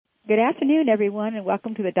Good afternoon, everyone, and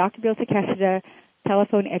welcome to the Dr. Bill Takeshita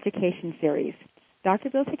Telephone Education Series. Dr.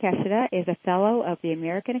 Bill Takeshita is a fellow of the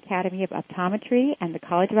American Academy of Optometry and the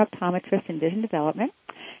College of Optometrists in Vision Development.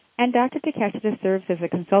 And Dr. Takeshita serves as a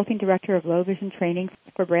consulting director of low vision training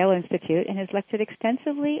for Braille Institute and has lectured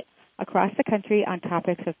extensively across the country on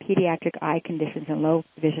topics of pediatric eye conditions and low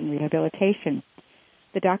vision rehabilitation.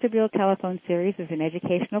 The Dr. Bill Telephone Series is an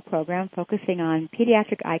educational program focusing on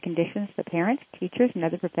pediatric eye conditions for parents, teachers, and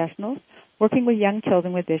other professionals working with young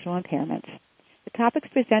children with visual impairments. The topics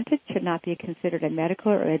presented should not be considered a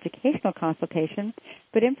medical or educational consultation,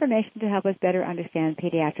 but information to help us better understand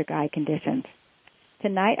pediatric eye conditions.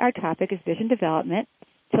 Tonight, our topic is vision development,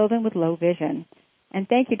 children with low vision. And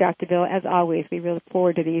thank you, Dr. Bill. As always, we really look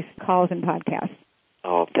forward to these calls and podcasts.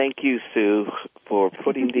 Oh, thank you, Sue, for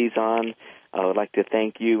putting these on. I would like to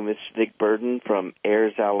thank you, Mr. Dick Burden from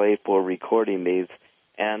Airs LA, for recording these,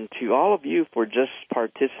 and to all of you for just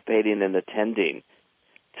participating and attending.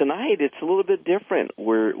 Tonight, it's a little bit different.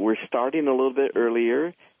 We're starting a little bit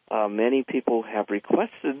earlier. Many people have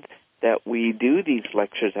requested that we do these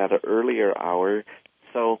lectures at an earlier hour,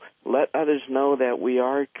 so let others know that we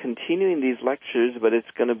are continuing these lectures, but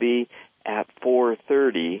it's going to be at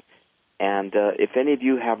 4:30. And if any of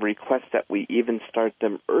you have requests that we even start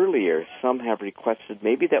them earlier, some have requested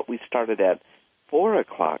maybe that we started at 4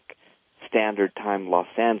 o'clock Standard Time, Los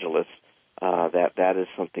Angeles. That is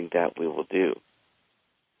something that we will do.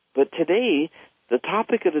 But today, the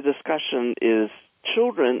topic of the discussion is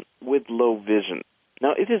children with low vision.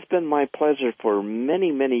 Now, it has been my pleasure for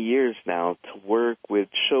many, many years now to work with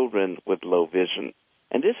children with low vision.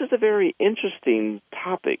 And this is a very interesting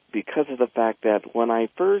topic because of the fact that when I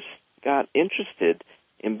first got interested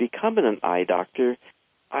in becoming an eye doctor,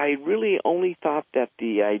 I really only thought that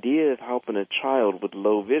the idea of helping a child with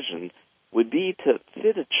low vision would be to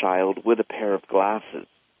fit a child with a pair of glasses.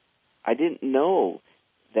 I didn't know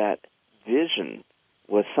that vision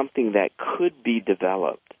was something that could be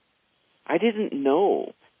developed. I didn't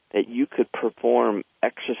know that you could perform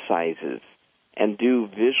exercises and do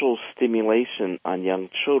visual stimulation on young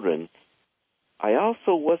children. I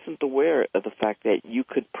also wasn't aware of the fact that you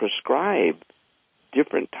could prescribe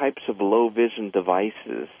different types of low vision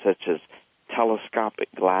devices, such as telescopic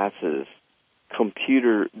glasses,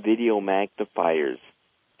 computer video magnifiers,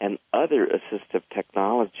 and other assistive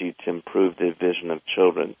technology to improve the vision of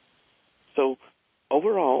children. So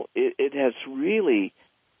overall, it has really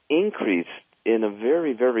increased in a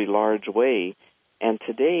very, very large way. And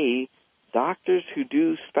today, doctors who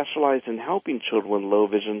do specialize in helping children with low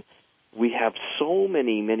vision, we have so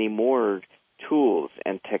many, many more tools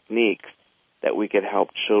and techniques that we could help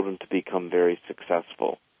children to become very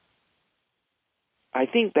successful. I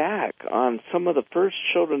think back on some of the first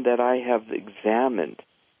children that I have examined,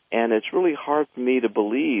 and it's really hard for me to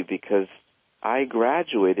believe because I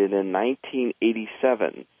graduated in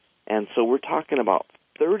 1987, and so we're talking about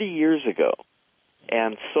 30 years ago.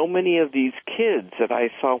 And so many of these kids that I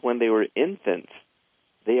saw when they were infants,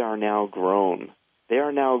 they are now grown. They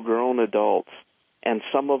are now grown adults, and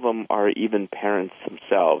some of them are even parents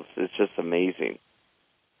themselves. It's just amazing.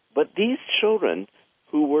 But these children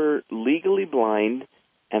who were legally blind,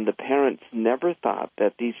 and the parents never thought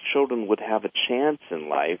that these children would have a chance in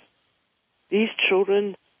life, these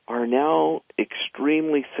children are now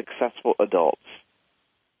extremely successful adults.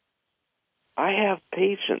 I have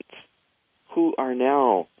patients who are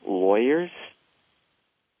now lawyers,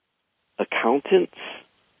 accountants,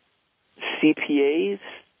 CPAs,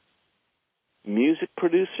 music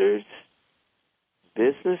producers,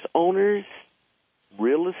 business owners,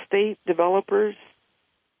 real estate developers,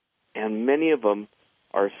 and many of them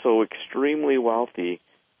are so extremely wealthy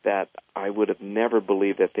that I would have never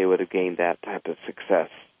believed that they would have gained that type of success.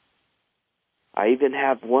 I even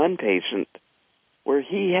have one patient where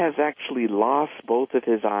he has actually lost both of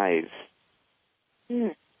his eyes.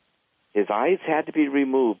 His eyes had to be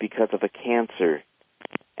removed because of a cancer,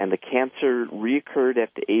 and the cancer reoccurred at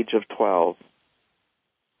the age of 12.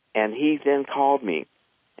 And he then called me,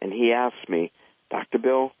 and he asked me, Dr.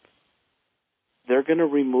 Bill, they're going to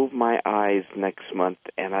remove my eyes next month,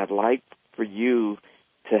 and I'd like for you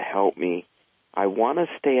to help me. I want to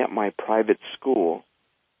stay at my private school,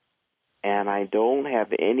 and I don't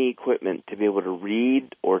have any equipment to be able to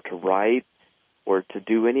read or to write or to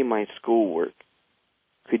do any of my schoolwork.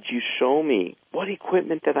 Could you show me what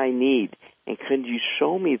equipment that I need, and could you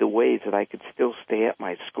show me the ways that I could still stay at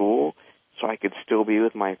my school so I could still be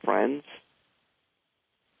with my friends?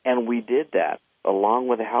 And we did that, along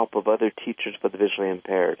with the help of other teachers for the visually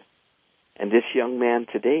impaired. And this young man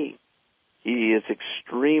today, he is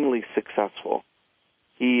extremely successful.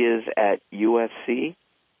 He is at USC.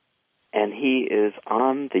 and he is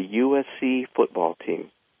on the USC football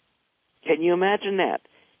team. Can you imagine that?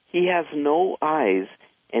 He has no eyes,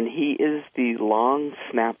 and he is the long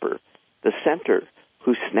snapper, the center,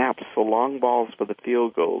 who snaps the long balls for the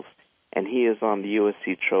field goals, and he is on the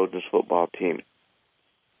USC Trojans football team.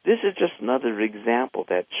 This is just another example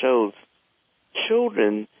that shows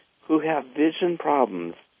children who have vision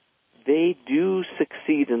problems, they do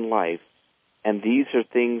succeed in life, and these are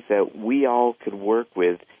things that we all could work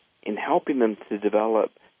with in helping them to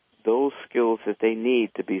develop those skills that they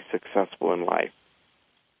need to be successful in life.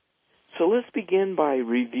 So let's begin by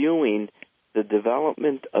reviewing the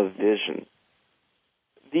development of vision.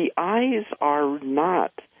 The eyes are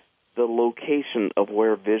not the location of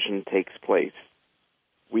where vision takes place.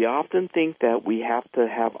 We often think that we have to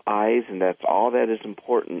have eyes and that's all that is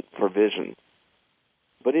important for vision.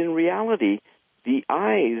 But in reality, the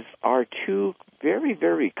eyes are two very,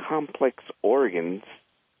 very complex organs,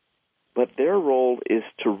 but their role is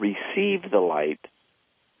to receive the light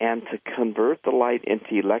and to convert the light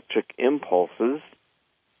into electric impulses,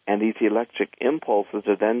 and these electric impulses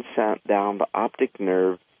are then sent down the optic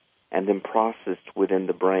nerve and then processed within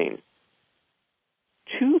the brain.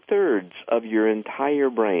 2/3 of your entire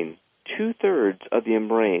brain, 2/3 of your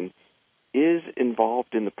brain is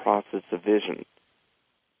involved in the process of vision.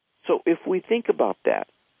 So if we think about that,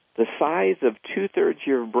 the size of 2/3 of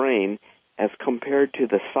your brain as compared to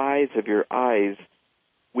the size of your eyes,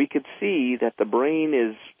 we could see that the brain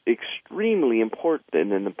is extremely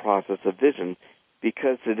important in the process of vision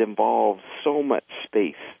because it involves so much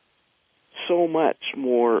space. So much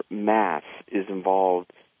more mass is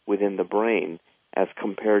involved within the brain as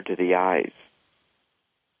compared to the eyes.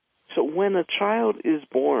 So when a child is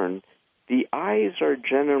born, the eyes are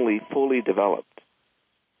generally fully developed.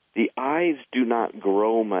 The eyes do not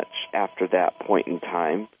grow much after that point in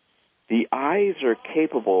time. The eyes are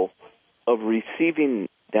capable of receiving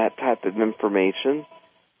that type of information,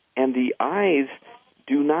 and the eyes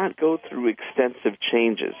do not go through extensive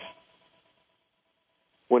changes.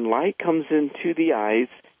 When light comes into the eyes,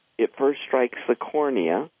 it first strikes the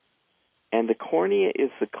cornea, and the cornea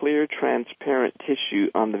is the clear, transparent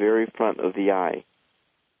tissue on the very front of the eye.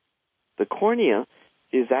 The cornea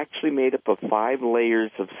is actually made up of 5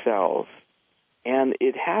 layers of cells, and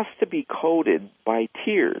it has to be coated by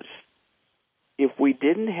tears. If we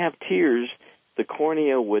didn't have tears, the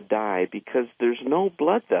cornea would die because there's no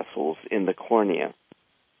blood vessels in the cornea.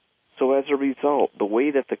 So as a result, the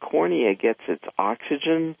way that the cornea gets its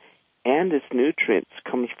oxygen and its nutrients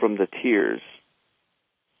comes from the tears.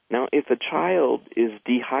 Now, if a child is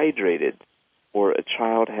dehydrated or a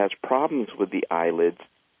child has problems with the eyelids,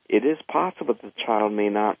 it is possible that the child may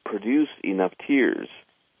not produce enough tears.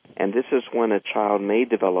 And this is when a child may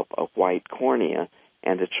develop a white cornea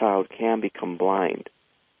and a child can become blind.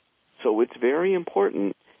 So it's very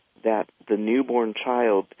important that the newborn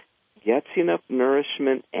child gets enough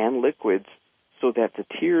nourishment and liquids so that the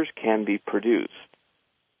tears can be produced.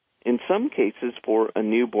 In some cases, for a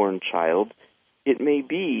newborn child, it may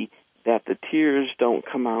be that the tears don't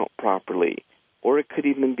come out properly, or it could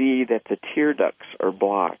even be that the tear ducts are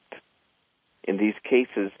blocked. In these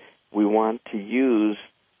cases, we want to use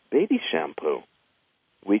baby shampoo.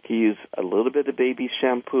 We could use a little bit of baby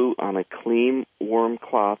shampoo on a clean, warm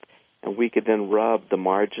cloth, and we could then rub the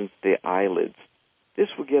margins of the eyelids. This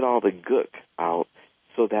will get all the gook out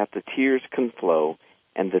so that the tears can flow,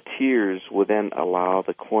 and the tears will then allow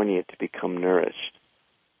the cornea to become nourished.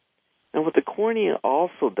 Now, what the cornea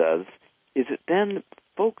also does is it then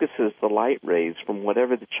focuses the light rays from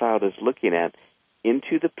whatever the child is looking at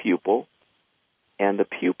into the pupil, and the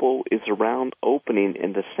pupil is a round opening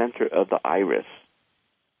in the center of the iris.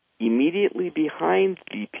 Immediately behind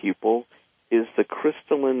the pupil is the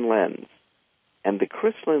crystalline lens, and the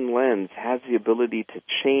crystalline lens has the ability to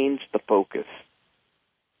change the focus.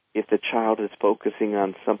 If the child is focusing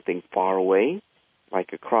on something far away,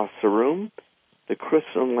 like across the room, the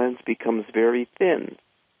crystalline lens becomes very thin.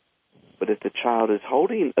 But if the child is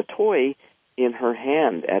holding a toy in her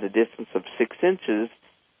hand at a distance of 6 inches,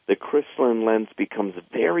 the crystalline lens becomes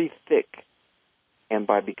very thick. And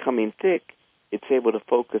by becoming thick, it's able to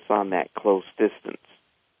focus on that close distance.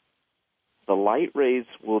 The light rays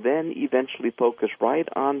will then eventually focus right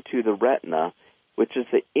onto the retina, which is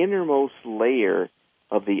the innermost layer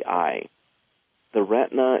of the eye. The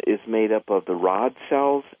retina is made up of the rod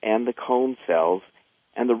cells and the cone cells,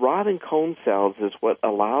 and the rod and cone cells is what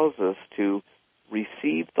allows us to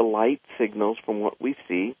receive the light signals from what we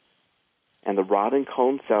see, and the rod and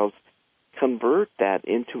cone cells convert that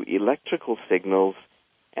into electrical signals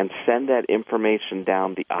and send that information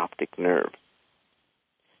down the optic nerve.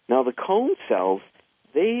 Now, the cone cells,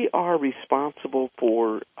 they are responsible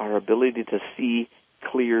for our ability to see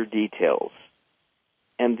clear details.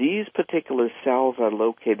 And these particular cells are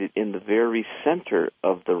located in the very center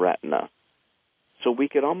of the retina. So we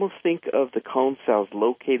could almost think of the cone cells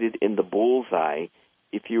located in the bullseye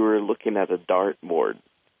if you were looking at a dartboard.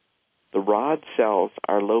 The rod cells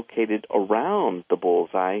are located around the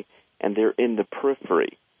bullseye, and they're in the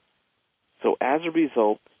periphery. So as a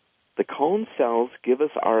result, the cone cells give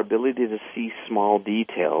us our ability to see small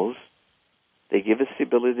details. They give us the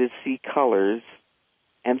ability to see colors,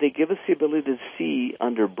 and they give us the ability to see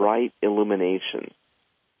under bright illumination.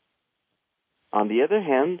 On the other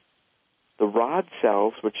hand, the rod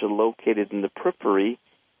cells, which are located in the periphery,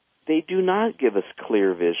 they do not give us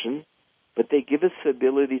clear vision, but they give us the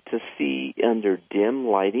ability to see under dim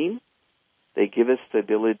lighting. They give us the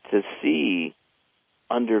ability to see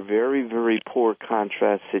under very, very poor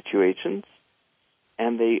contrast situations,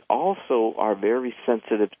 and they also are very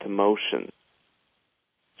sensitive to motion.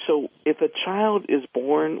 So if a child is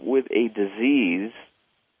born with a disease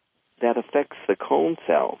that affects the cone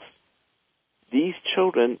cells, these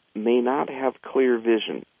children may not have clear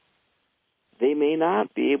vision. They may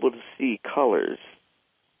not be able to see colors,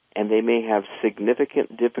 and they may have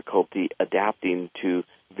significant difficulty adapting to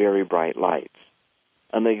very bright lights.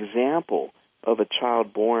 An example of a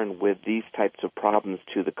child born with these types of problems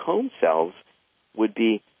to the cone cells would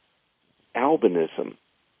be albinism.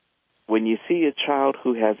 When you see a child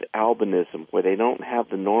who has albinism, where they don't have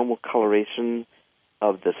the normal coloration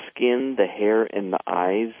of the skin, the hair, and the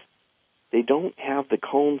eyes, they don't have the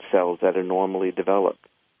cone cells that are normally developed.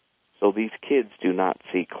 So these kids do not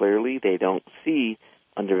see clearly, they don't see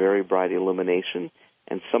under very bright illumination,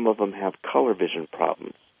 and some of them have color vision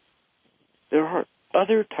problems. There are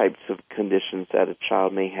other types of conditions that a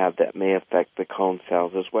child may have that may affect the cone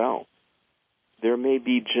cells as well. There may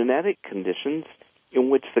be genetic conditions in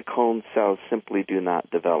which the cone cells simply do not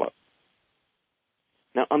develop.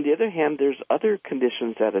 Now, on the other hand, there's other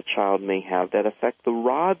conditions that a child may have that affect the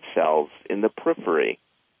rod cells in the periphery.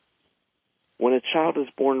 When a child is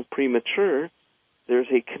born premature, there's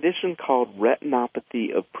a condition called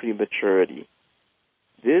retinopathy of prematurity.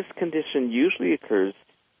 This condition usually occurs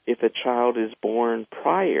if a child is born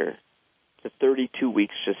prior to 32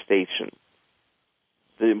 weeks gestation.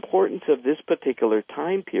 The importance of this particular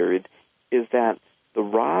time period is that the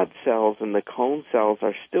rod cells and the cone cells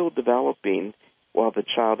are still developing while the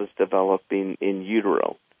child is developing in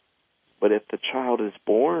utero. But if the child is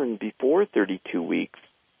born before 32 weeks,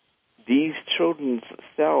 these children's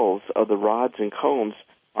cells of the rods and cones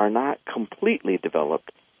are not completely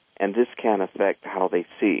developed, and this can affect how they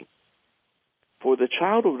see. For the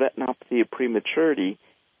child with retinopathy of prematurity,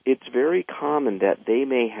 it's very common that they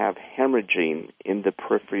may have hemorrhaging in the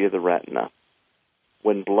periphery of the retina.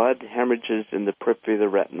 When blood hemorrhages in the periphery of the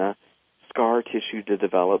retina, scar tissue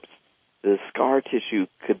develops. The scar tissue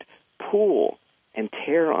could pool and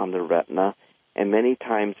tear on the retina, and many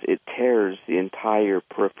times it tears the entire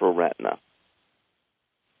peripheral retina.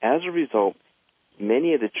 As a result,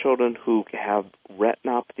 many of the children who have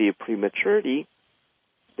retinopathy of prematurity,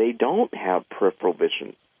 they don't have peripheral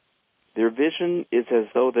vision. Their vision is as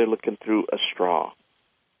though they're looking through a straw.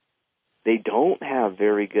 They don't have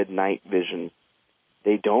very good night vision.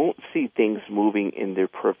 They don't see things moving in their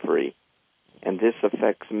periphery, and this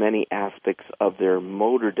affects many aspects of their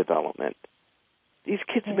motor development. These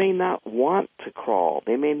kids may not want to crawl.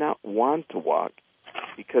 They may not want to walk,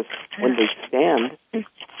 because when they stand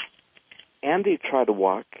and they try to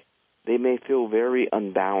walk, they may feel very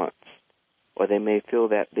unbalanced, or they may feel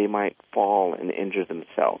that they might fall and injure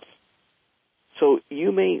themselves. So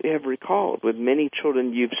you may have recalled with many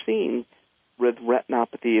children you've seen with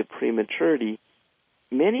retinopathy of prematurity,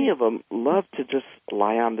 many of them love to just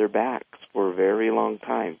lie on their backs for a very long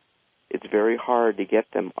time. It's very hard to get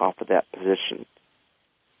them off of that position.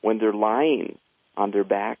 When they're lying on their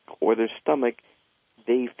back or their stomach,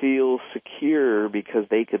 they feel secure because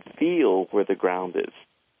they could feel where the ground is.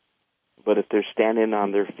 But if they're standing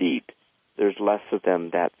on their feet, there's less of them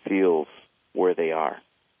that feels where they are.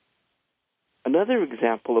 Another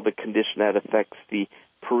example of a condition that affects the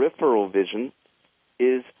peripheral vision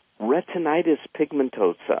is retinitis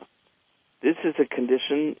pigmentosa. This is a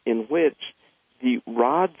condition in which the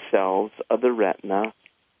rod cells of the retina,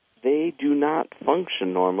 they do not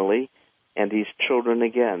function normally, and these children,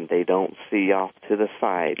 again, they don't see off to the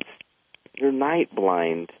sides. They're night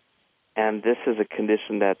blind, and this is a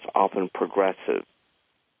condition that's often progressive.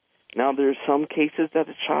 Now, there are some cases that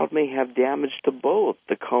a child may have damage to both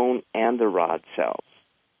the cone and the rod cells.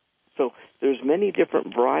 So there's many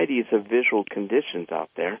different varieties of visual conditions out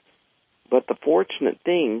there, but the fortunate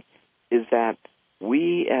thing is that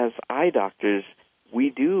we as eye doctors, we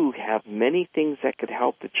do have many things that could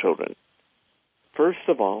help the children. First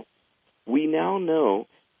of all, we now know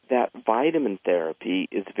that vitamin therapy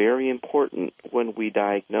is very important when we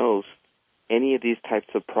diagnose any of these types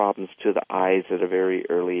of problems to the eyes at a very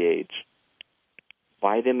early age.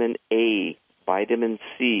 Vitamin A, vitamin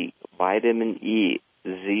C, vitamin E,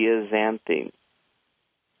 zeaxanthin,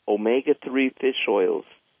 omega-3 fish oils.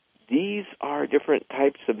 These are different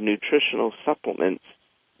types of nutritional supplements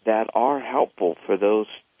that are helpful for those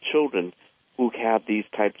children who have these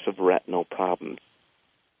types of retinal problems.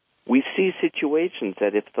 We see situations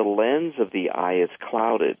that if the lens of the eye is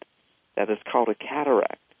clouded, that is called a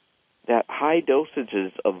cataract, that high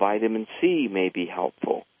dosages of vitamin C may be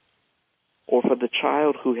helpful. Or for the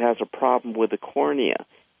child who has a problem with the cornea,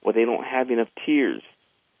 where they don't have enough tears,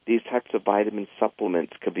 these types of vitamin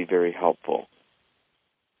supplements could be very helpful.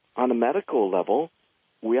 On a medical level,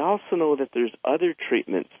 we also know that there's other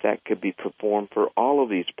treatments that could be performed for all of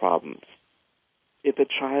these problems. If a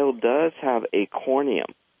child does have a cornea,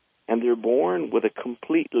 and they're born with a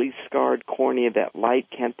completely scarred cornea that light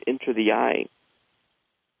can't enter the eye,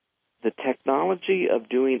 the technology of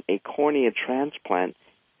doing a cornea transplant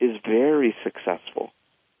is very successful.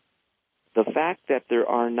 The fact that there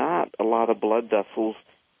are not a lot of blood vessels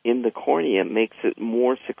in the cornea makes it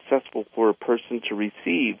more successful for a person to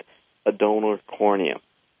receive a donor cornea.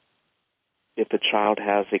 If a child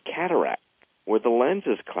has a cataract where the lens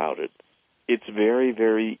is clouded, it's very,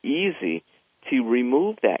 very easy to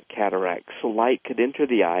remove that cataract so light could enter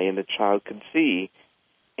the eye and the child could see,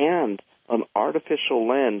 and an artificial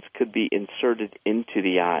lens could be inserted into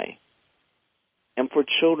the eye. And for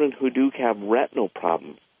children who do have retinal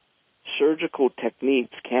problems, surgical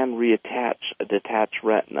techniques can reattach a detached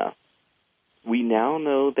retina. We now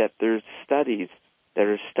know that there's studies that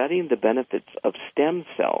are studying the benefits of stem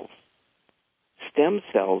cells. Stem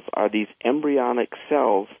cells are these embryonic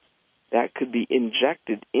cells that could be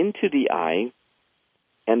injected into the eye,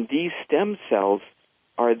 and these stem cells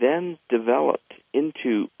are then developed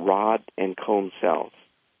into rod and cone cells.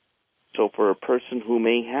 So for a person who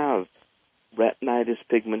may have retinitis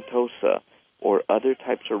pigmentosa or other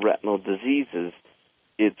types of retinal diseases,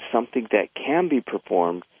 it's something that can be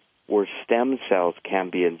performed where stem cells can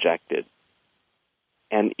be injected.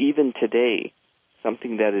 And even today,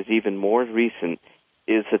 something that is even more recent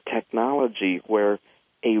is a technology where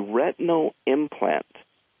a retinal implant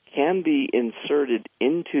can be inserted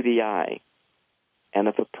into the eye. And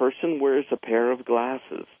if a person wears a pair of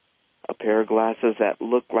glasses that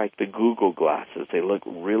look like the Google glasses, they look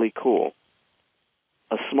really cool,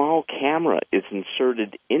 a small camera is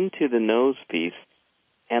inserted into the nose piece,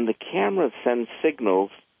 and the camera sends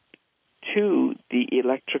signals to the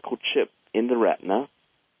electrical chip in the retina.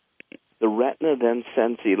 The retina then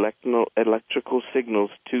sends the electrical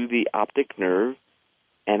signals to the optic nerve,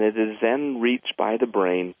 and it is then reached by the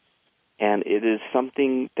brain, and it is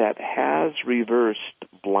something that has reversed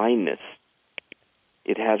blindness.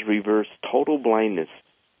 It has reversed total blindness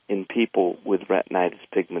in people with retinitis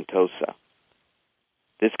pigmentosa.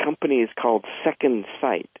 This company is called Second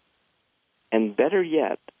Sight, and better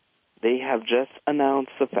yet, they have just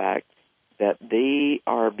announced the fact that they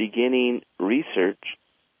are beginning research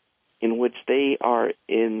in which they are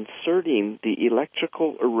inserting the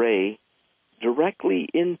electrical array directly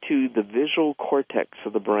into the visual cortex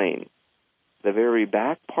of the brain, the very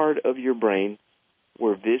back part of your brain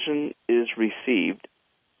where vision is received.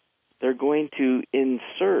 They're going to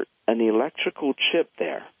insert an electrical chip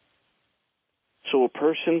there. So a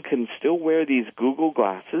person can still wear these Google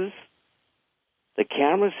glasses. The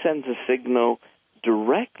camera sends a signal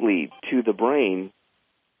directly to the brain,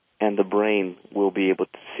 and the brain will be able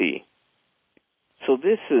to see. So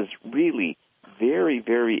this is really very,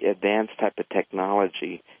 very advanced type of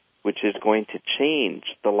technology, which is going to change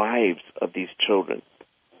the lives of these children.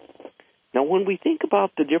 Now, when we think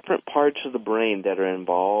about the different parts of the brain that are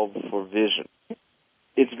involved for vision,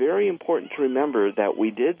 it's very important to remember that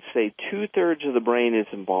we did say 2/3 of the brain is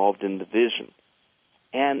involved in the vision.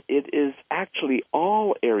 And it is actually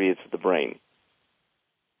all areas of the brain.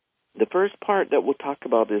 The first part that we'll talk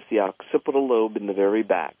about is the occipital lobe in the very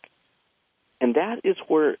back. And that is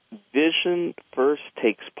where vision first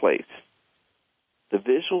takes place. The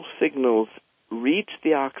visual signals reach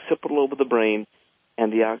the occipital lobe of the brain,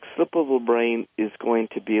 and the occipital brain is going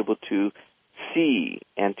to be able to see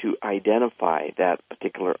and to identify that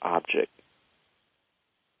particular object.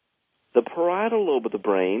 The parietal lobe of the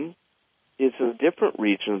brain is a different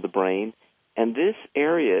region of the brain, and this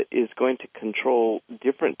area is going to control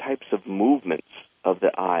different types of movements of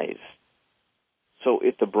the eyes. So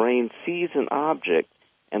if the brain sees an object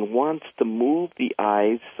and wants to move the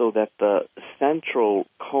eyes so that the central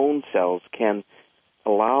cone cells can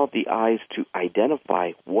allow the eyes to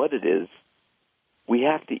identify what it is, we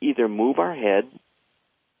have to either move our head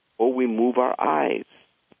or we move our eyes.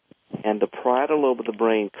 And the parietal lobe of the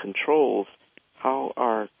brain controls how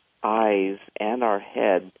our eyes and our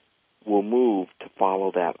head will move to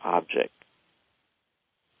follow that object.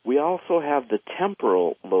 We also have the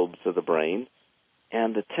temporal lobes of the brain,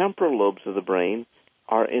 and the temporal lobes of the brain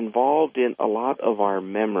are involved in a lot of our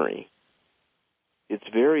memory. It's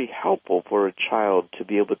very helpful for a child to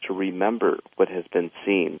be able to remember what has been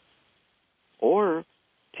seen, or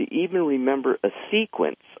to even remember a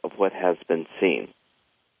sequence of what has been seen.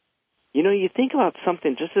 You know, you think about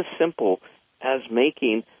something just as simple as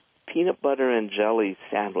making peanut butter and jelly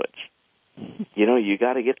sandwich. You know, you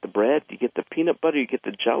got to get the bread, you get the peanut butter, you get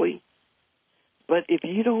the jelly. But if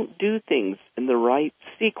you don't do things in the right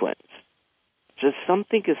sequence, just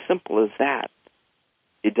something as simple as that,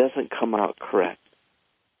 it doesn't come out correct.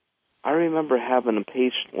 I remember having a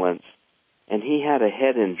patient once, and he had a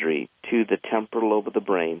head injury to the temporal lobe of the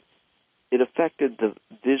brain. It affected the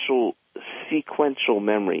visual sequential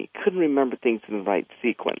memory. Couldn't remember things in the right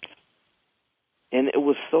sequence. And it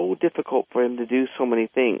was so difficult for him to do so many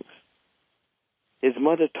things. His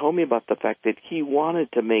mother told me about the fact that he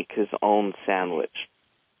wanted to make his own sandwich.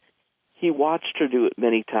 He watched her do it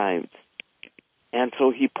many times. And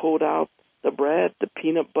so he pulled out the bread, the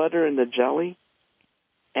peanut butter, and the jelly,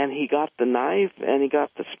 and he got the knife and he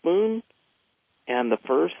got the spoon, and the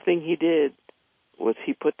first thing he did was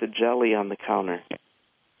he put the jelly on the counter.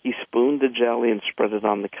 He spooned the jelly and spread it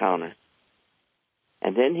on the counter.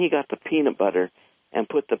 And then he got the peanut butter and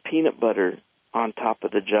put the peanut butter on top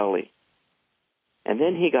of the jelly. And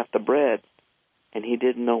then he got the bread, and he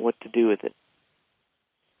didn't know what to do with it.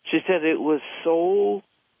 She said it was so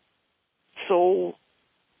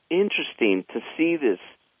interesting to see this,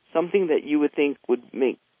 something that you would think would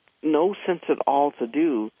make no sense at all to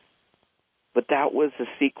do, but that was the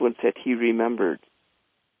sequence that he remembered.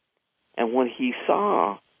 And when he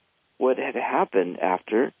saw what had happened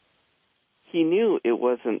after, he knew it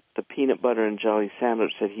wasn't the peanut butter and jelly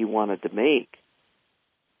sandwich that he wanted to make,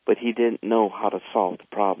 but he didn't know how to solve the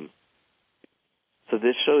problem. So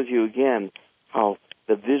this shows you again how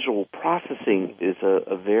the visual processing is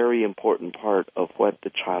a very important part of what the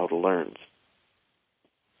child learns.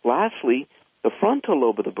 Lastly, the frontal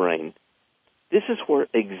lobe of the brain. This is where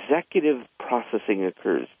executive processing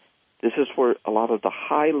occurs. This is where a lot of the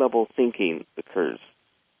high-level thinking occurs.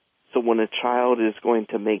 So when a child is going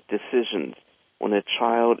to make decisions, when a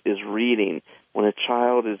child is reading, when a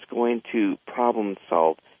child is going to problem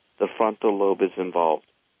solve, the frontal lobe is involved.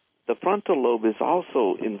 The frontal lobe is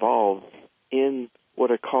also involved in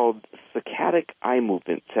what are called saccadic eye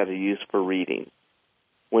movements that are used for reading.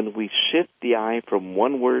 When we shift the eye from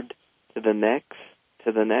one word to the next,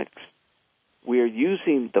 we are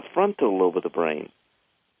using the frontal lobe of the brain.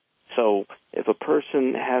 So if a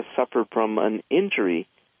person has suffered from an injury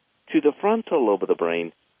to the frontal lobe of the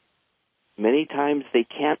brain, many times they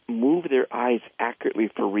can't move their eyes accurately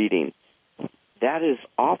for reading. That is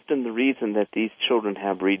often the reason that these children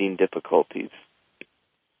have reading difficulties.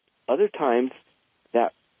 Other times,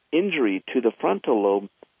 that injury to the frontal lobe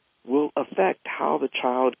will affect how the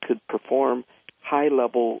child could perform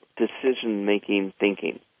high-level decision-making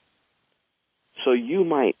thinking. So you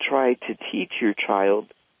might try to teach your child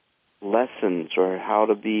lessons or how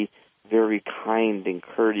to be very kind and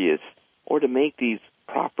courteous or to make these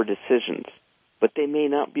proper decisions, but they may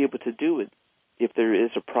not be able to do it if there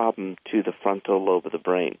is a problem to the frontal lobe of the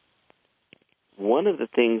brain. One of the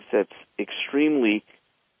things that's extremely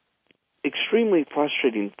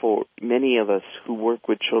frustrating for many of us who work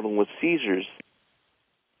with children with seizures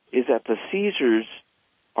is that the seizures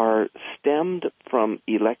are stemmed from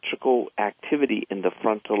electrical activity in the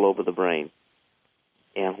frontal lobe of the brain.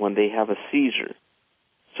 And when they have a seizure,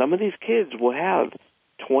 some of these kids will have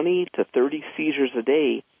 20 to 30 seizures a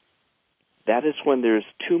day. That is when there's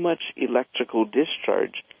too much electrical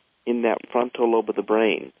discharge in that frontal lobe of the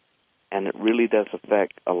brain, and it really does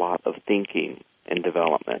affect a lot of thinking and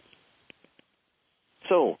development.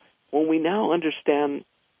 So, when we now understand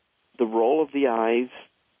the role of the eyes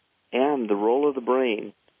and the role of the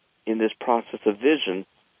brain in this process of vision,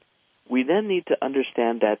 we then need to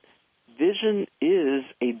understand that vision is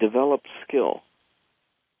a developed skill.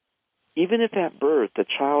 Even if at birth the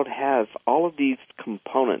child has all of these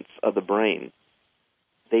components of the brain,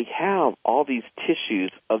 they have all these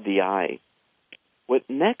tissues of the eye. What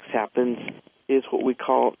next happens is what we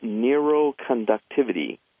call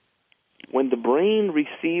neuroconductivity. When the brain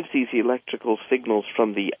receives these electrical signals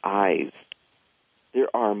from the eyes,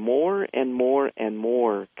 there are more and more and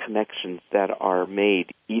more connections that are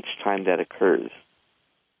made each time that occurs.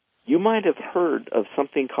 You might have heard of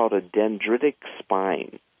something called a dendritic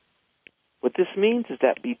spine. What this means is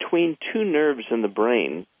that between two nerves in the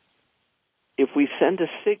brain, if we send a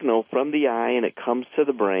signal from the eye and it comes to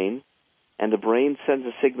the brain, and the brain sends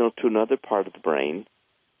a signal to another part of the brain,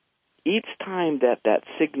 each time that that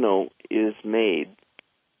signal is made,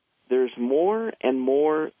 there's more and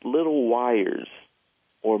more little wires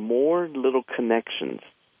or more little connections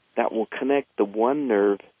that will connect the one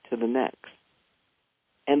nerve to the next.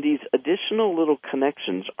 And these additional little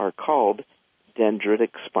connections are called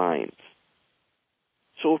dendritic spines.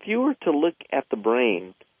 So if you were to look at the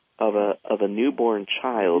brain of a newborn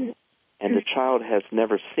child, and the child has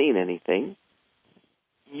never seen anything,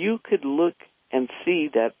 you could look and see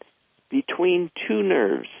that between two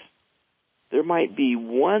nerves, there might be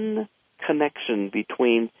one connection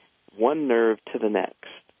between one nerve to the next.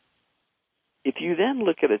 If you then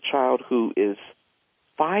look at a child who is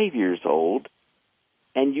 5 years old,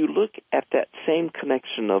 and you look at that same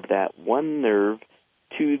connection of that one nerve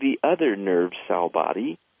to the other nerve cell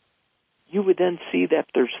body, you would then see that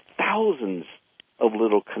there's thousands of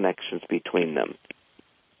little connections between them.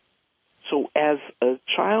 So as a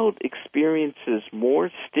child experiences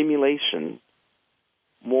more stimulation,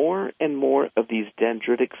 more and more of these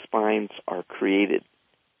dendritic spines are created.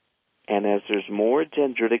 And as there's more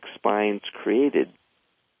dendritic spines created,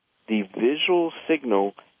 the visual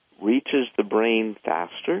signal reaches the brain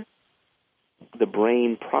faster. The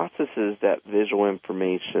brain processes that visual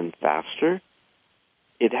information faster.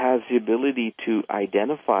 It has the ability to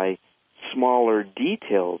identify smaller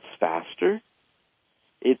details faster.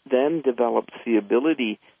 It then develops the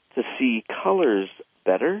ability to see colors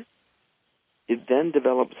better. It then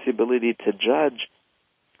develops the ability to judge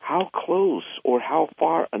how close or how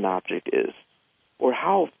far an object is, or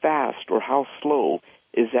how fast or how slow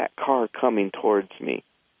is that car coming towards me,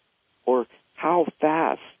 or how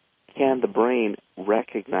fast can the brain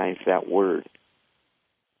recognize that word.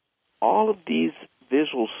 All of these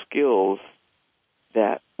visual skills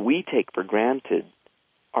that we take for granted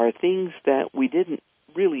are things that we didn't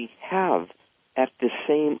really have at the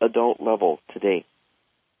same adult level today.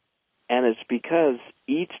 And it's because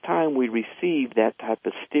each time we receive that type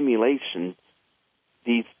of stimulation,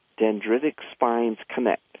 these dendritic spines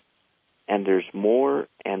connect, and there's more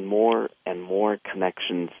and more and more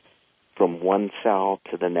connections from one cell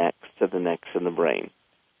to the next in the brain.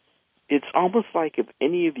 It's almost like if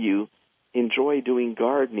any of you enjoy doing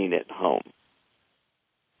gardening at home.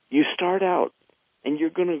 You start out and you're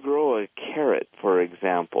going to grow a carrot, for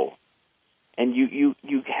example, and you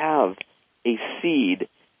have a seed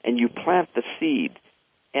and you plant the seed,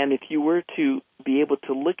 and if you were to be able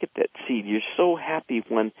to look at that seed, you're so happy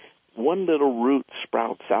when one little root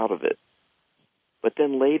sprouts out of it. But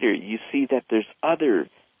then later you see that there's other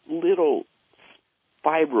little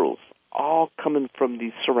fibrils all coming from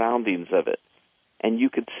the surroundings of it. And you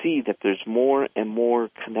could see that there's more and more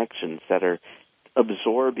connections that are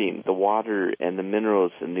absorbing the water and the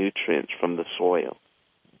minerals and nutrients from the soil.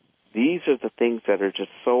 These are the things that are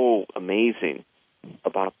just so amazing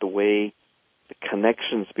about the way the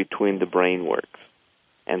connections between the brain works.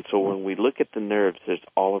 And so when we look at the nerves, there's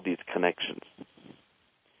all of these connections.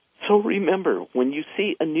 So remember, when you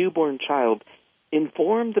see a newborn child,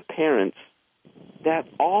 inform the parents that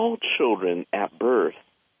all children at birth,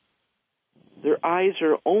 their eyes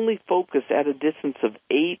are only focused at a distance of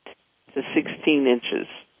 8 to 16 inches.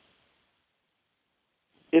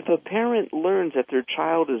 If a parent learns that their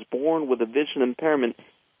child is born with a vision impairment,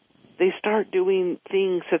 they start doing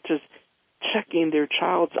things such as checking their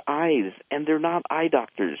child's eyes, and they're not eye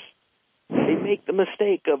doctors. They make the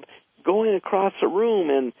mistake of going across a room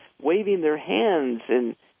and waving their hands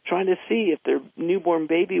and trying to see if their newborn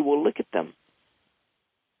baby will look at them.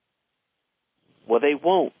 Well, they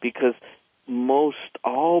won't, because most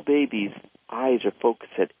all babies' eyes are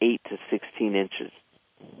focused at 8 to 16 inches.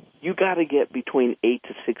 You got to get between 8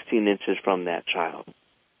 to 16 inches from that child.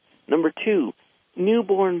 Number 2,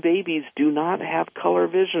 newborn babies do not have color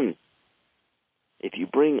vision. If you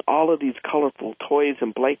bring all of these colorful toys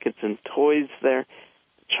and blankets and toys there,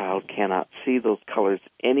 the child cannot see those colors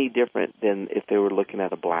any different than if they were looking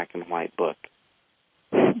at a black and white book.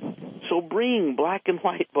 So bring black and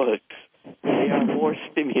white books. They are more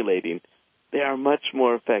stimulating. They are much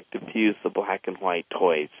more effective to use the black and white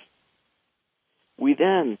toys. We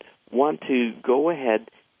then want to go ahead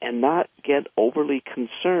and not get overly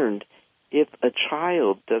concerned if a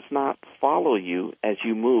child does not follow you as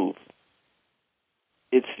you move.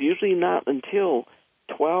 It's usually not until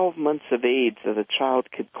 12 months of age that a child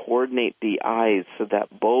could coordinate the eyes so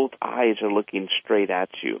that both eyes are looking straight at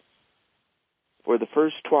you. For the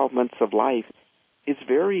first 12 months of life, it's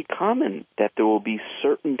very common that there will be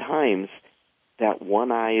certain times that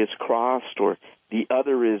one eye is crossed or the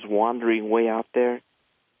other is wandering way out there.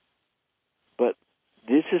 But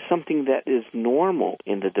this is something that is normal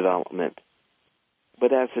in the development.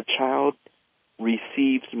 But as a child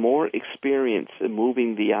receives more experience in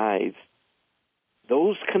moving the eyes,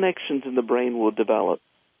 those connections in the brain will develop,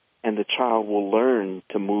 and the child will learn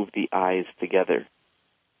to move the eyes together.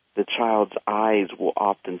 The child's eyes will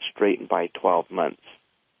often straighten by 12 months.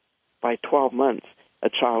 By 12 months, a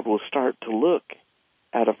child will start to look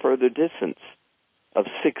at a further distance of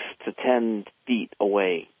 6 to 10 feet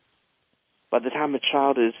away. By the time a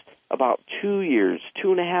child is about 2 years,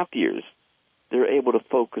 2.5 years, they're able to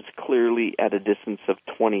focus clearly at a distance of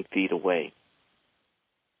 20 feet away.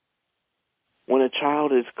 When a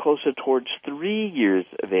child is closer towards 3 years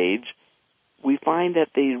of age, we find that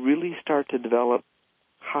they really start to develop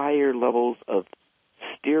higher levels of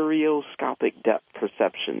stereoscopic depth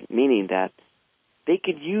perception, meaning that they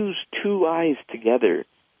could use two eyes together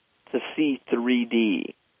to see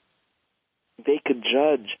 3D. They could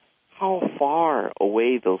judge how far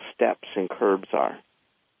away those steps and curbs are.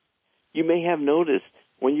 You may have noticed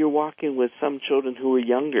when you're walking with some children who are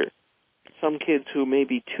younger, some kids who may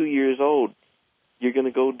be 2 years old, you're going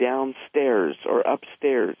to go downstairs or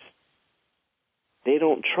upstairs. They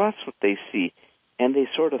don't trust what they see, and they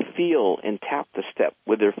sort of feel and tap the step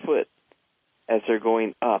with their foot as they're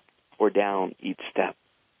going up or down each step.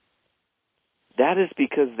 That is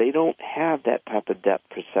because they don't have that type of depth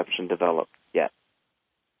perception developed yet.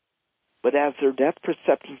 But as their depth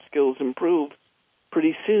perception skills improve,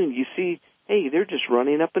 pretty soon you see, hey, they're just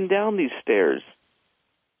running up and down these stairs.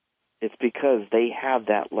 It's because they have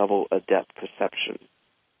that level of depth perception.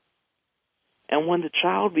 And when the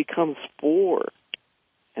child becomes 4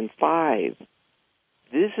 and 5,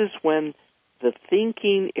 this is when the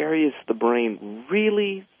thinking areas of the brain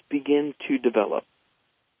really begin to develop.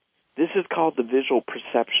 This is called the visual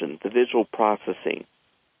perception, the visual processing.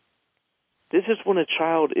 This is when a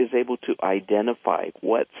child is able to identify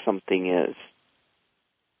what something is.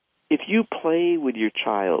 If you play with your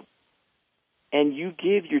child and you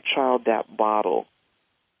give your child that bottle,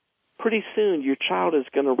 pretty soon your child is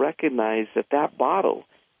going to recognize that that bottle,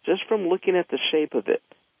 just from looking at the shape of it,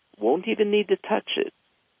 won't even need to touch it.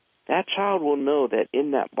 That child will know that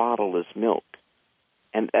in that bottle is milk.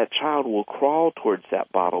 And that child will crawl towards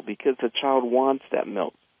that bottle because the child wants that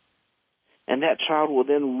milk. And that child will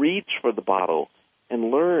then reach for the bottle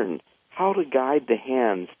and learn how to guide the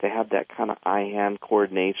hands to have that kind of eye-hand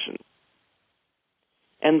coordination.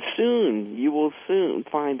 And you will soon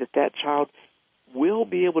find that that child will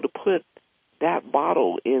be able to put that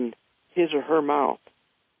bottle in his or her mouth.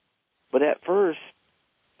 But at first,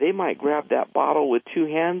 they might grab that bottle with 2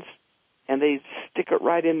 hands and they stick it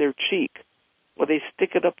right in their cheek, or they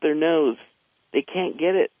stick it up their nose. They can't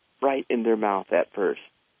get it right in their mouth at first.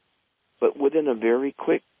 But within a very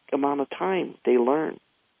quick amount of time, they learn.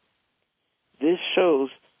 This shows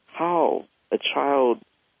how a child's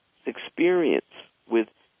experience with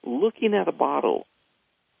looking at a bottle,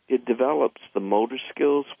 it develops the motor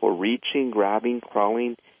skills for reaching, grabbing,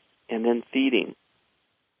 crawling, and then feeding.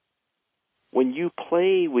 When you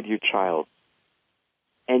play with your child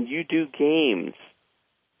and you do games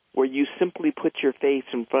where you simply put your face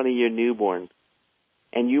in front of your newborn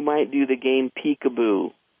and you might do the game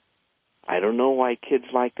peekaboo. I don't know why kids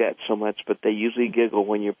like that so much, but they usually giggle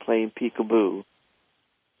when you're playing peekaboo.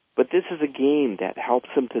 But this is a game that helps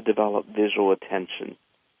them to develop visual attention.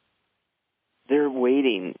 They're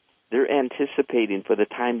waiting, they're anticipating for the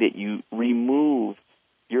time that you remove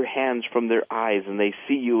your hands from their eyes and they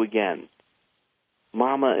see you again.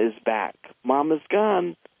 Mama is back. Mama's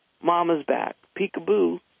gone. Mama's back.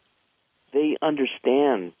 Peekaboo. They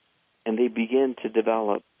understand and they begin to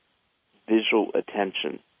develop visual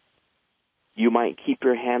attention. You might keep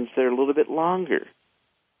your hands there a little bit longer,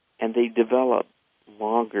 and they develop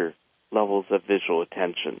longer levels of visual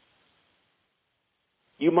attention.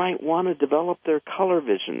 You might want to develop their color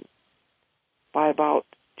vision. By about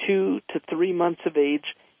 2 to 3 months of age,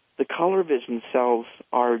 the color vision cells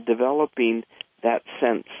are developing that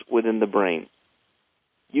sense within the brain.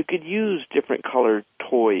 You could use different colored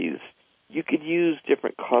toys. You could use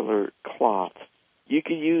different colored cloth. You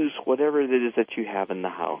could use whatever it is that you have in the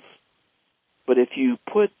house. But if you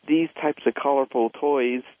put these types of colorful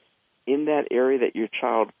toys in that area that your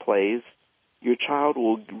child plays, your child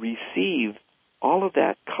will receive all of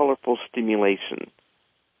that colorful stimulation.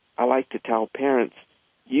 I like to tell parents,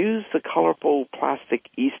 use the colorful plastic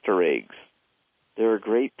Easter eggs. They're a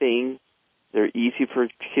great thing. They're easy for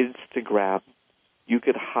kids to grab. You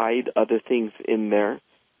could hide other things in there.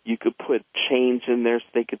 You could put chains in there so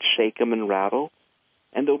they could shake them and rattle.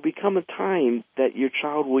 And there'll become a time that your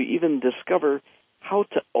child will even discover how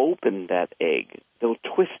to open that egg. They'll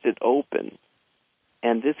twist it open.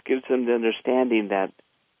 And this gives them the understanding that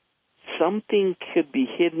something could be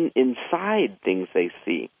hidden inside things they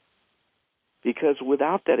see. Because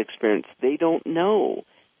without that experience, they don't know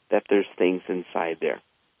that there's things inside there.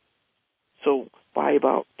 So by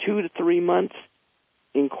about 2 to 3 months,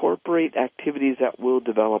 incorporate activities that will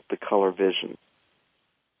develop the color vision.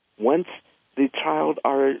 Once the child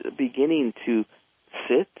are beginning to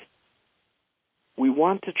sit, we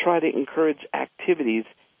want to try to encourage activities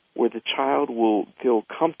where the child will feel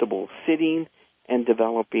comfortable sitting and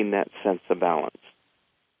developing that sense of balance.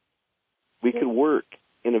 We could work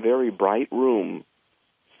in a very bright room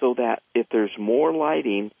so that if there's more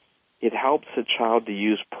lighting, it helps the child to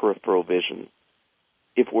use peripheral vision.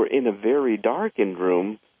 If we're in a very darkened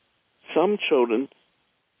room, some children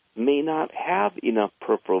may not have enough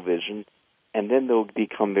peripheral vision, and then they'll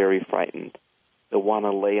become very frightened. They'll want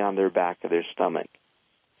to lay on their back of their stomach.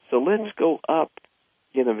 So let's go up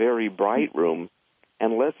in a very bright room,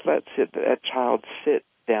 and let's let that child sit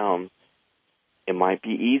down. It might be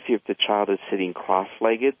easier if the child is sitting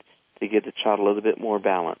cross-legged to get the child a little bit more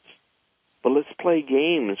balance. But let's play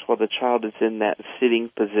games while the child is in that sitting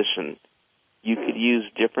position. You could use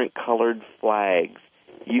different colored flags.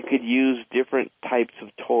 You could use different types of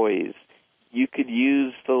toys. You could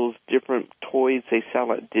use those different toys they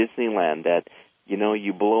sell at Disneyland that,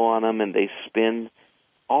 you blow on them and they spin.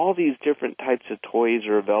 All these different types of toys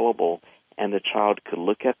are available, and the child could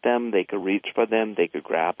look at them, they could reach for them, they could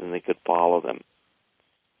grab them, they could follow them.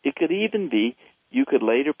 It could even be you could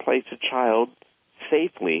later place a child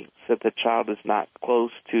safely so that the child is not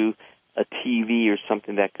close to a TV or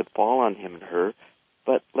something that could fall on him and her,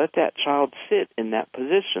 but let that child sit in that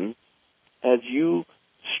position as you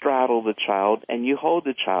straddle the child and you hold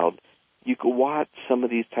the child. You could watch some of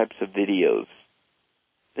these types of videos.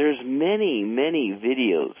 There's many, many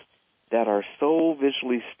videos that are so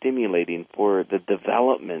visually stimulating for the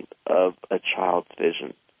development of a child's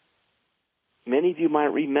vision. Many of you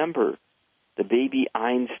might remember the baby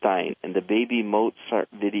Einstein and the baby Mozart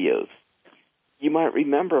videos. You might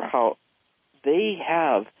remember how they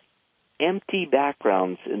have empty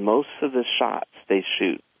backgrounds in most of the shots they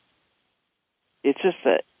shoot. It's just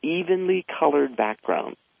an evenly colored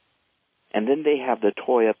background. And then they have the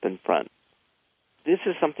toy up in front. This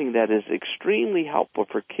is something that is extremely helpful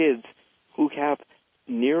for kids who have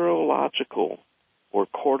neurological or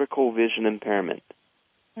cortical vision impairment.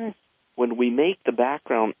 When we make the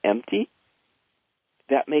background empty,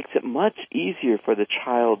 that makes it much easier for the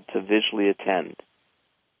child to visually attend.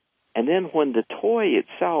 And then when the toy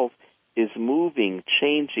itself is moving,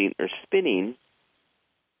 changing, or spinning,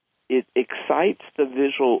 it excites the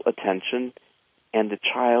visual attention, and the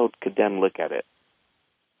child could then look at it.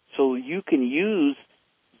 So you can use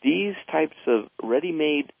these types of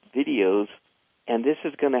ready-made videos, and this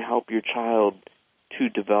is going to help your child to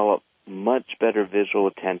develop much better visual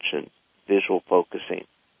attention, visual focusing.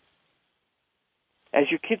 As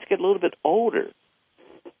your kids get a little bit older,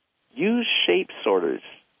 use shape sorters.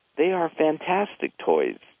 They are fantastic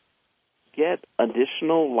toys. Get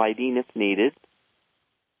additional lighting if needed.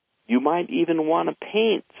 You might even want to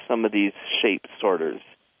paint some of these shape sorters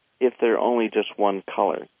if they're only just one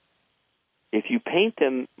color. If you paint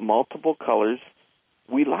them multiple colors,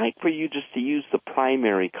 we like for you just to use the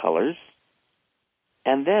primary colors,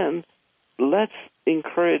 and then let's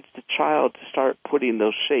encourage the child to start putting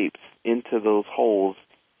those shapes into those holes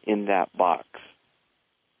in that box.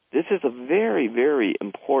 This is a very, very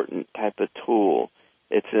important type of tool.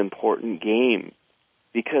 It's an important game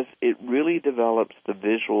because it really develops the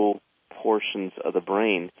visual portions of the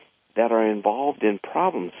brain that are involved in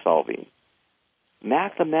problem solving.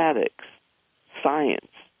 Mathematics,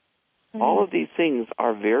 science, all of these things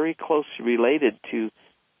are very closely related to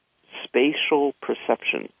spatial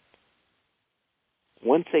perception.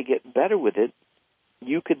 Once they get better with it,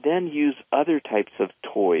 you could then use other types of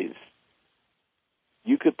toys.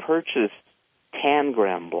 You could purchase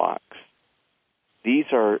tangram blocks. These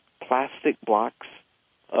are plastic blocks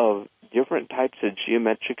of different types of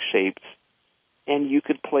geometric shapes, and you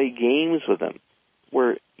could play games with them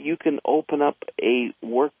where you can open up a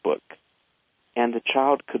workbook and the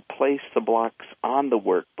child could place the blocks on the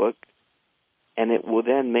workbook, and it will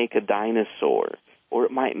then make a dinosaur, or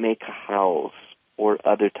it might make a house, or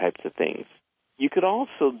other types of things. You could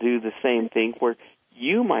also do the same thing where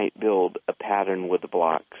you might build a pattern with the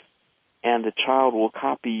blocks, and the child will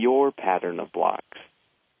copy your pattern of blocks.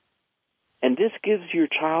 And this gives your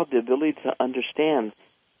child the ability to understand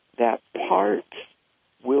that parts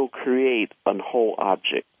will create a whole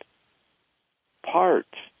object. Parts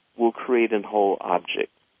will create a whole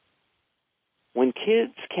object. When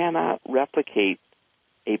kids cannot replicate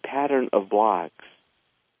a pattern of blocks,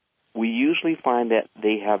 we usually find that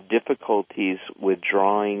they have difficulties with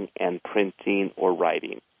drawing and printing or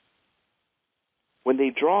writing. When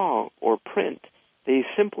they draw or print, they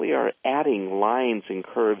simply are adding lines and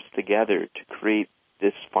curves together to create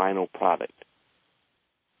this final product.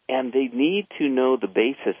 And they need to know the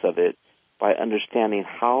basis of it by understanding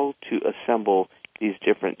how to assemble these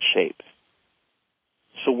different shapes.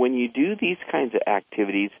 So when you do these kinds of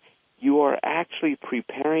activities, you are actually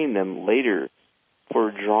preparing them later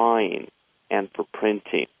for drawing and for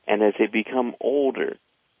printing. And as they become older,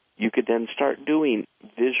 you could then start doing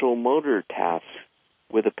visual motor tasks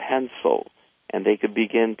with a pencil, and they could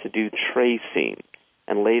begin to do tracing.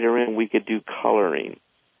 And later in, we could do coloring,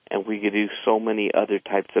 and we could do so many other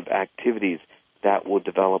types of activities that will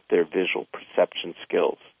develop their visual perception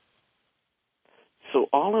skills. So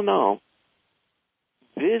all in all,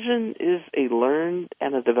 vision is a learned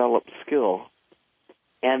and a developed skill,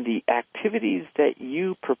 and the activities that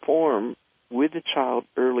you perform with the child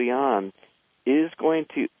early on is going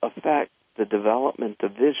to affect the development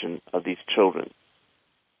of vision of these children.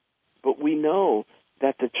 But we know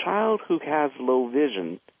that the child who has low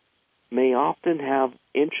vision may often have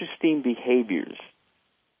interesting behaviors.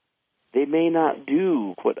 They may not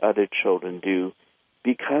do what other children do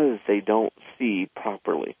because they don't see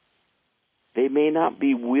properly. They may not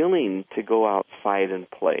be willing to go outside and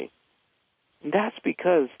play. And that's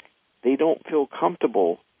because they don't feel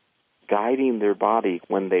comfortable guiding their body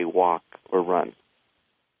when they walk or run.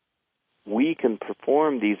 We can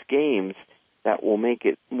perform these games that will make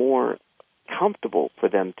it more comfortable for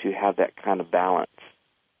them to have that kind of balance,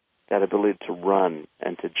 that ability to run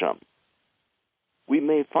and to jump. We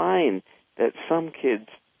may find that some kids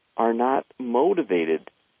are not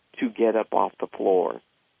motivated to get up off the floor.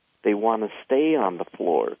 They want to stay on the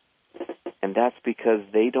floor, and that's because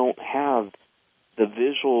they don't have the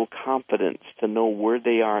visual confidence to know where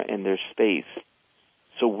they are in their space.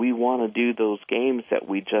 So we want to do those games that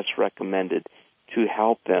we just recommended to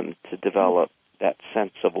help them to develop that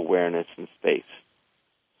sense of awareness in space.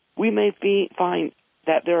 We may find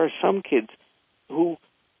that there are some kids who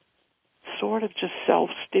sort of just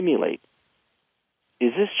self-stimulate.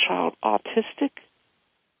 Is this child autistic?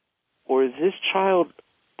 Or is this child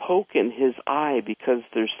poking his eye because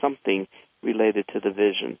there's something related to the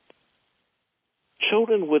vision?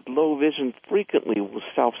 Children with low vision frequently will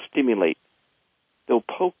self-stimulate. They'll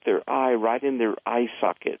poke their eye right in their eye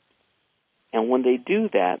socket. And when they do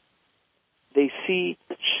that, they see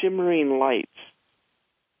shimmering lights.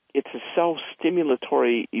 It's a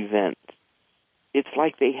self-stimulatory event. It's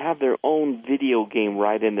like they have their own video game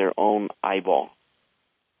right in their own eyeball.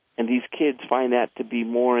 And these kids find that to be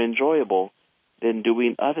more enjoyable than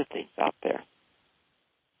doing other things out there.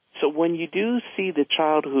 So when you do see the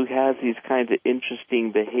child who has these kinds of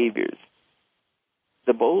interesting behaviors,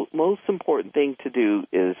 the most important thing to do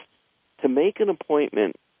is to make an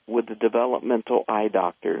appointment with a developmental eye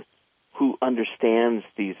doctor who understands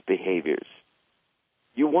these behaviors.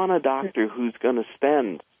 You want a doctor who's going to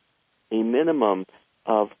spend a minimum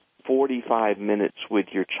of 45 minutes with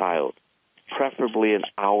your child, preferably an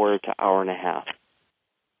hour to hour and a half.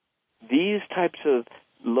 These types of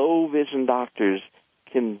low vision doctors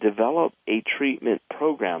can develop a treatment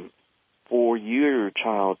program for your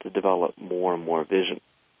child to develop more and more vision.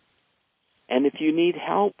 And if you need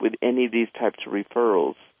help with any of these types of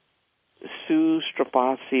referrals, Sue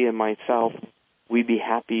Strafasi and myself, we'd be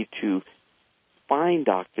happy to find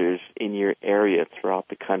doctors in your area throughout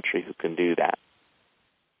the country who can do that.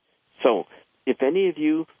 So if any of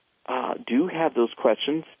you do have those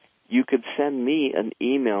questions, you could send me an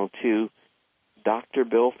email to Dr.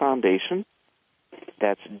 Bill Foundation.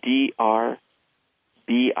 That's DRBILL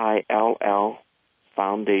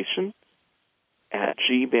Foundation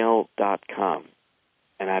 @gmail.com,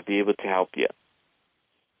 and I'd be able to help you.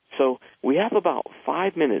 So we have about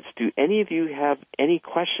 5 minutes. Do any of you have any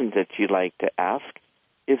questions that you'd like to ask?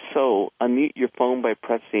 If so, unmute your phone by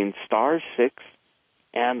pressing *6,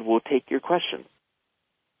 and we'll take your question.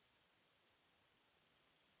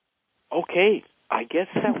 Okay, I guess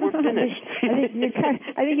that we're finished. I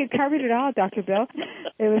think you covered it all, Dr. Bill.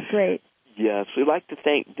 It was great. Yes, we'd like to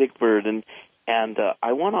thank Dick Bird, and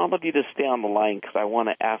I want all of you to stay on the line because I want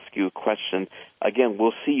to ask you a question. Again,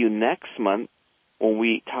 we'll see you next month when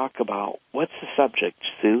we talk about, what's the subject,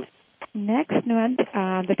 Sue? Next month,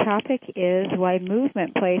 the topic is why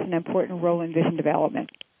movement plays an important role in vision development.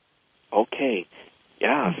 Okay.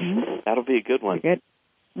 Yes, that'll be a good one. Good.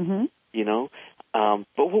 Mm-hmm. You know,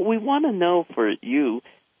 but what we want to know for you,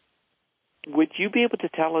 would you be able to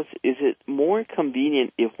tell us, is it more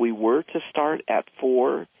convenient if we were to start at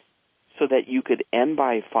 4 so that you could end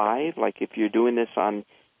by 5? Like if you're doing this on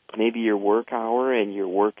maybe your work hour and your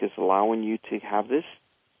work is allowing you to have this?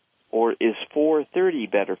 Or is 4:30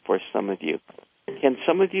 better for some of you? Can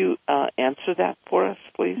some of you answer that for us,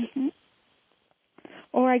 please? Mm-hmm.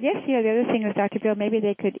 Or I guess, the other thing is, Dr. Bill, maybe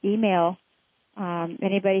they could email,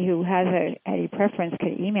 anybody who has any preference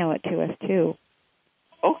could email it to us, too.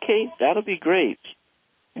 Okay, that'll be great.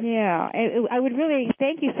 Yeah, I would really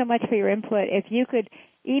thank you so much for your input. If you could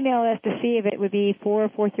email us to see if it would be 4 or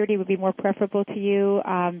 4:30 would be more preferable to you,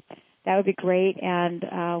 that would be great, and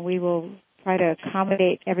we will try to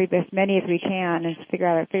accommodate as many as we can and figure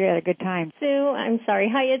out a good time. Sue, I'm sorry.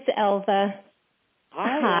 Hi, it's Elva.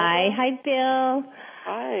 Hi. Hi, Bill.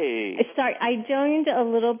 Hi. Sorry, I joined a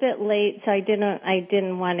little bit late, so I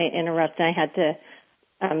didn't want to interrupt. I had to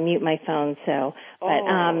mute my phone. So,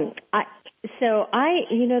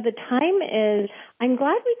 the time is. I'm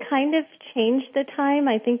glad we kind of changed the time.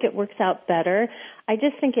 I think it works out better. I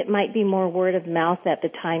just think it might be more word of mouth that the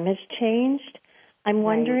time has changed. I'm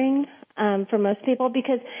wondering for most people,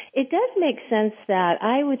 because it does make sense that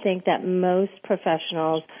I would think that most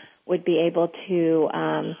professionals would be able to,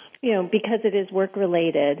 because it is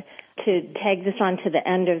work-related, to tag this on to the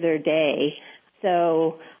end of their day.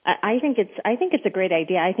 So I think it's a great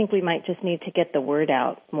idea. I think we might just need to get the word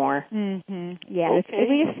out more. Mm-hmm. Yeah, okay.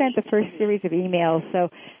 We just sent the first series of emails, so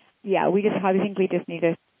yeah, I think we just need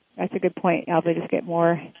to. That's a good point, Alba. Just get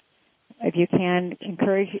more. If you can,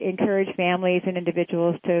 encourage families and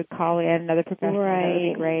individuals to call in other professionals. Right. That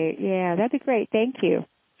would be great. Yeah, that'd be great. Thank you.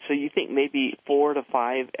 So you think maybe 4 to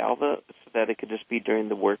 5, Alva, so that it could just be during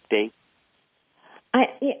the work day? I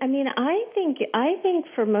think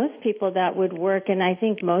for most people that would work, and I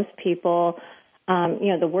think most people,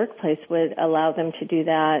 the workplace would allow them to do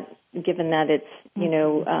that, given that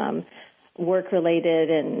it's, work related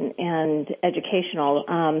and educational.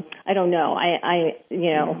 I don't know.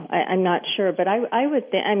 I'm not sure, but I would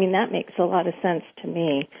think. I mean, that makes a lot of sense to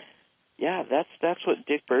me. Yeah, that's what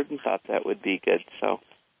Dick Burden thought that would be good. So,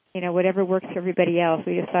 whatever works for everybody else.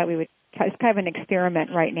 We just thought we would. It's kind of an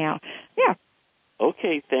experiment right now. Yeah.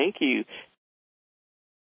 Okay, thank you.